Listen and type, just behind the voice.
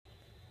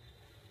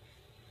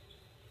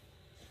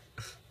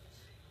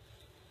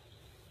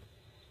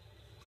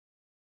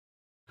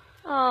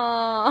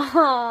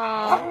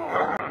Aww.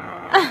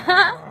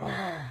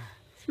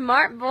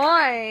 Smart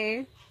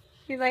boy.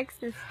 He likes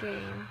this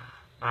game.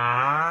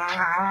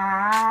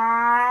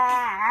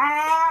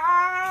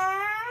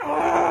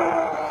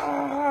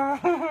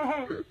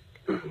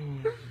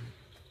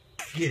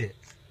 Get it.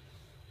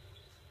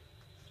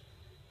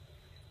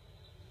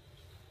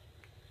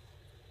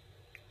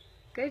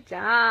 Good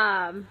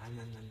job.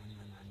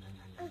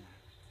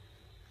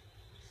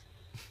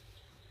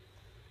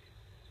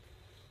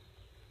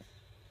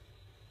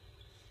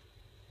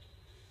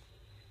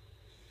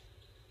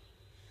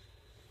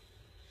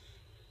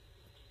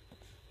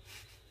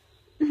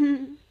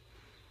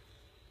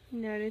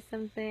 Notice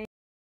something.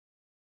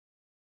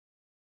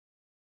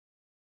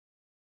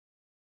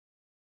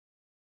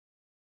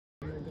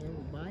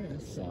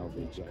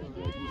 Salvage, I think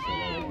you said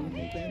I want to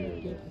make sure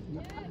that. You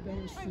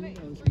better see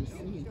those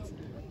receipts.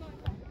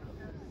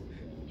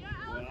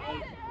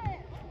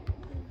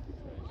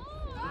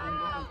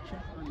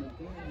 Check on the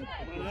bill.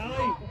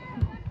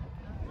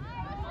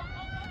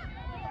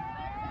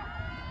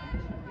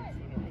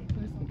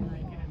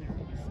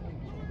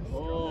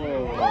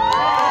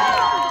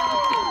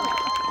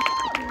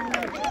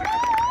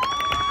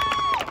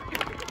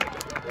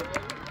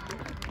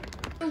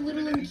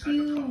 Little and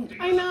cute.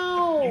 I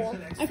know.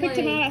 I picked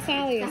him out at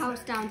Sally's. The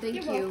house down, thank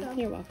you.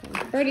 You're welcome.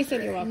 Birdie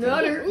said you're welcome.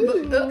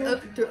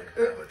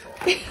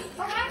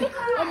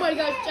 Oh my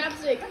gosh,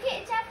 chapstick.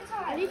 Okay, tap the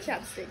top. I need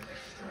chapstick.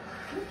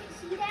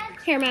 See that?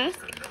 Hair mask.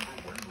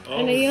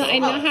 I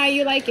know how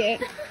you like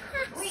it.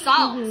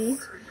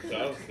 Sauce.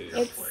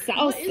 It's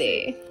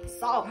saucy.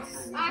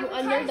 Sauce.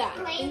 I know that.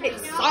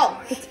 It's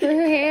Sauce. It's for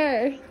her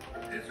hair.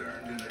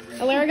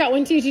 Alara got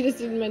one too. She just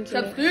didn't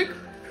mention it. Chapstick?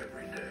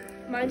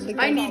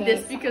 I need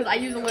this because I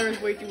use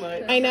Alara's way too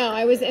much. I know.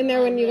 I was in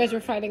there when you guys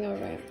were fighting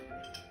over it.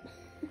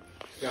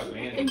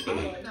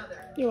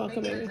 You're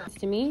welcome, baby.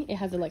 To me, it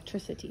has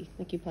electricity.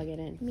 Like you plug it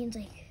in. It means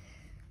like,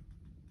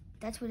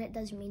 that's what it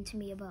does mean to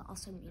me, but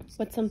also means.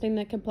 What's something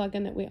that could plug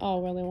in that we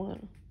all really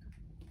want?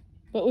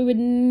 But we would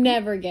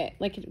never get.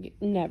 Like,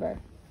 never.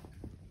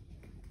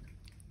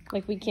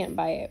 Like, we can't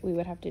buy it. We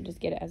would have to just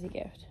get it as a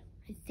gift.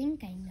 I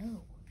think I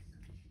know.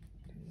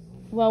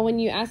 Well, when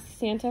you ask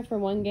Santa for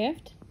one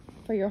gift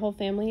for your whole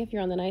family, if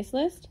you're on the nice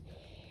list,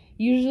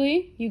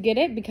 usually you get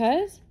it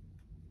because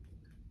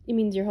it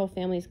means your whole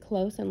family is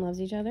close and loves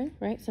each other,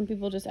 right? Some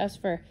people just ask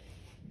for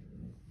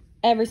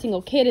every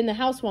single kid in the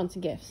house wants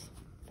gifts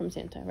from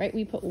Santa, right?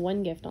 We put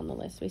one gift on the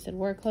list. We said,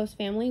 we're a close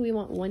family. We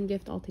want one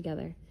gift all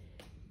together.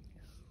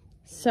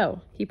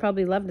 So he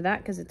probably loved that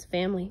because it's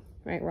family,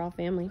 right? We're all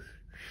family.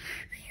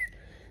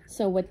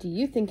 So what do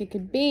you think it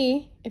could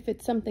be if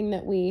it's something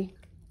that we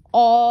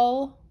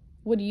all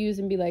would use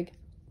and be like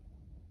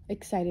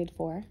excited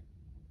for?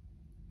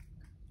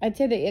 I'd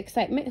say the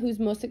excitement, who's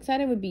most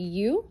excited would be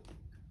you,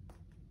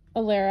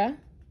 Alara.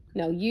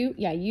 No, you,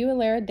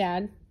 Alara,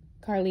 Dad,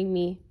 Carly,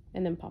 me,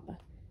 and then Papa.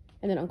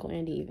 And then Uncle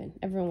Andy even.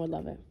 Everyone would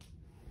love it.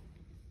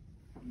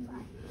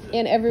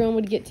 And everyone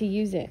would get to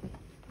use it.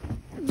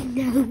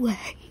 No way.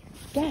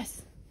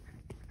 Yes.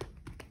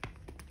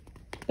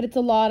 But it's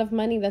a lot of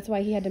money. That's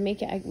why he had to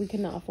make it. We could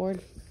not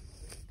afford